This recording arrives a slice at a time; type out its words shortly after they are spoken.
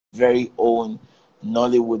very own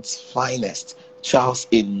Nollywood's finest, Charles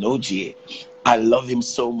Inojie. I love him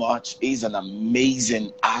so much. He's an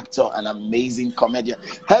amazing actor, an amazing comedian.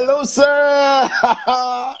 Hello, sir.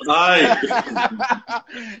 Hi.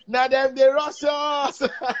 Now them the Russians.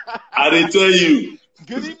 I didn't tell you.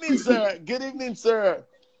 Good evening, sir. Good evening, sir.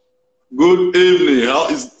 Good evening.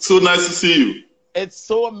 It's so nice to see you. It's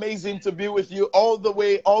so amazing to be with you all the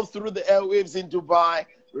way, all through the airwaves in Dubai,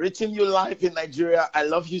 reaching you live in Nigeria. I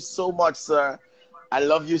love you so much, sir. I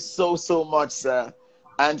love you so, so much, sir.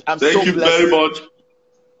 And I'm Thank so you blessed. very much.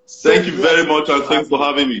 Thank you very much, and thanks for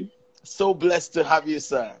having me. So blessed to have you,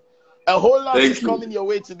 sir. A whole lot Thank is you. coming your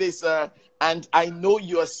way today, sir. And I know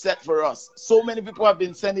you are set for us. So many people have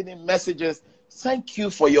been sending in messages. Thank you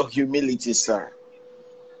for your humility, sir.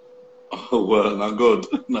 Oh, well, not good.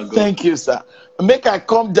 Not good. Thank you, sir. Make I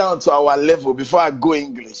come down to our level before I go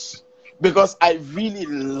English, because I really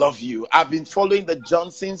love you. I've been following the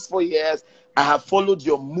Johnsons for years. I have followed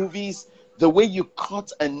your movies. The way you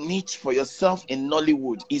cut a niche for yourself in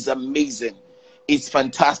Nollywood is amazing. It's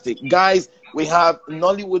fantastic. Guys, we have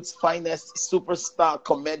Nollywood's finest superstar,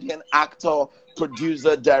 comedian, actor,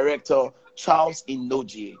 producer, director, Charles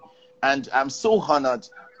Inojie. And I'm so honored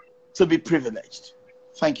to be privileged.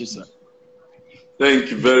 Thank you, sir. Thank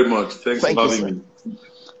you very much. Thanks for having me.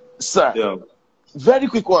 Sir, yeah. Very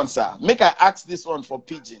quick one, sir. Make I ask this one for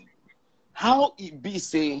Pigeon. How it be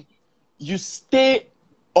say you stay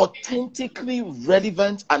authentically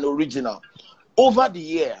relevant and original over the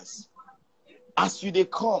years? As you they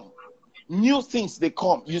come, new things they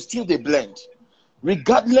come, you still they blend.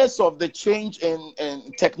 Regardless of the change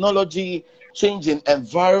in technology, change in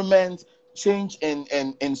environment, change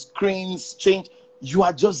in screens, change, you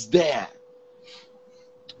are just there.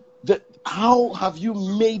 How have you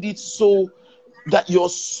made it so that you're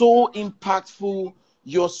so impactful,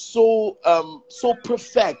 you're so so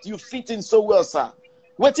perfect, you fit in so well, sir?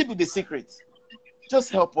 What will be the secret?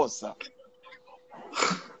 Just help us, sir.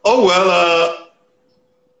 Oh, well,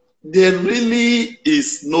 there really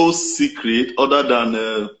is no secret other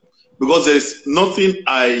than because there's nothing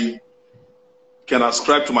I can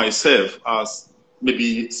ascribe to myself as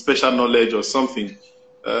maybe special knowledge or something.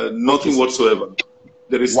 Nothing whatsoever.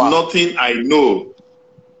 There is nothing I know,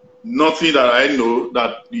 nothing that I know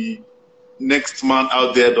that the next man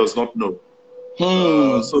out there does not know.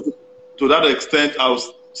 So to that extent, I'll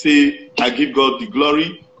say I give God the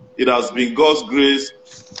glory. It has been God's grace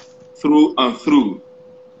through and through.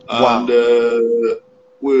 And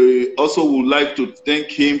we also would like to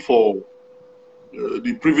thank him for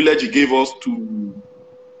the privilege he gave us to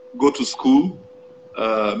go to school,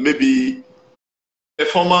 maybe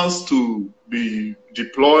performance to be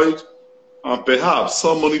deployed, and perhaps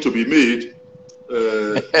some money to be made.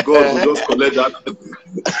 God will just collect that.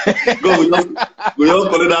 God will just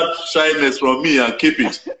collect that shyness from me and keep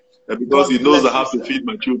it, because he knows I have to feed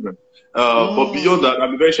my children. But beyond that,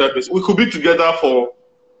 I'm a very shy person. We could be together for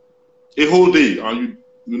a whole day, and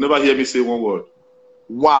you never hear me say one word.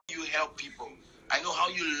 Wow. You help people. I know how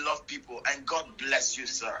you love people, and God bless you,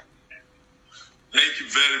 sir. Thank you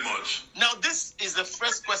very much. Now, this is the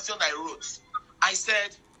first question I wrote. I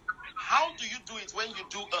said, how do you do it when you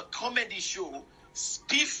do a comedy show?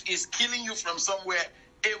 Spiff is killing you from somewhere.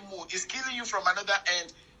 Emu is killing you from another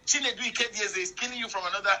end. Chinedu Ikedieze is killing you from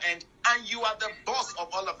another end. And you are the boss of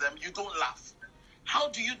all of them. You don't laugh. How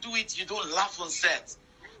do you do it? You don't laugh on set.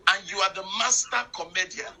 And you are the master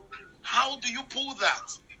comedian. How do you pull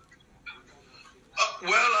that?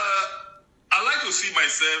 I like to see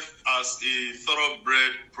myself as a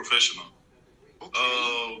thoroughbred professional.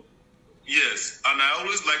 Okay. Yes, and I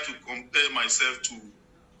always like to compare myself to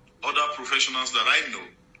other professionals that I know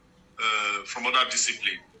from other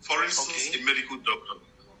disciplines. For instance, a medical doctor,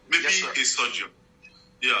 maybe a surgeon.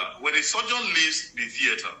 Yeah, when a surgeon leaves the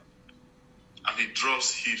theater and he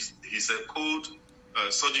drops his cold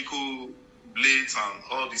surgical blades and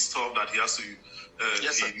all the stuff that he has to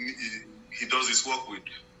he does his work with.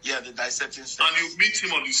 Yeah, the dissecting stuff. And you meet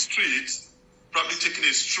him on the street, probably taking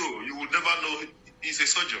a stroll. You would never know he's a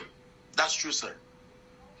surgeon. That's true, sir.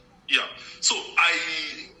 Yeah. So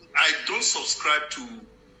I don't subscribe to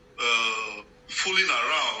fooling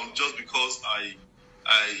around just because I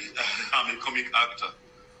am a comic actor.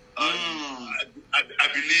 I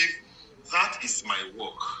believe that is my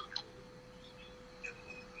work.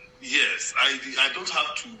 Yes, I don't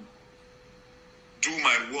have to do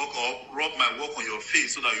my work or rub my work on your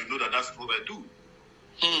face so that you know that that's what I do.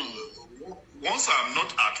 Once I'm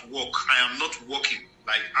not at work, I am not working,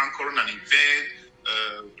 like anchoring an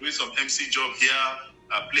event, doing some MC job here,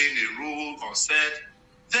 playing a role on set,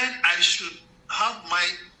 then I should have my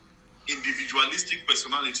individualistic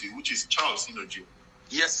personality, which is Charles Inojie.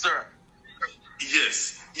 Yes, sir.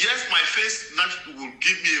 Yes. Yes, my face naturally will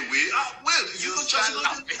give me away. Well, you know, Charles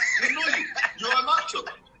Inojie, we know you. You're an actor.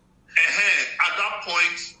 At that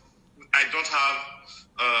point, I don't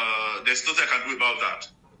have, there's nothing I can do about that.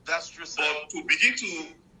 That's true, sir. But to begin to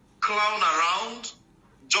clown around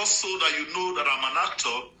just so that you know that I'm an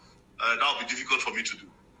actor, that will be difficult for me to do.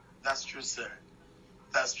 That's true, sir.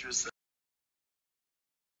 That's true, sir.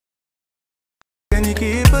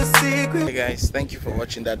 Hey guys, thank you for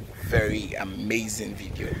watching that very amazing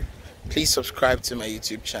video. Please subscribe to my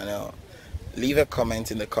YouTube channel. Leave a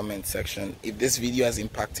comment in the comment section. If this video has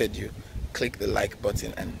impacted you, click the like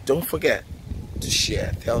button, and don't forget to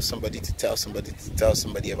share. Tell somebody to tell somebody to tell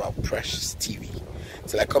somebody about Precious TV.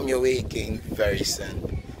 Till I come your way again very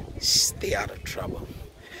soon. Stay out of trouble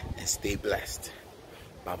and stay blessed.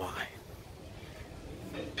 Bye bye.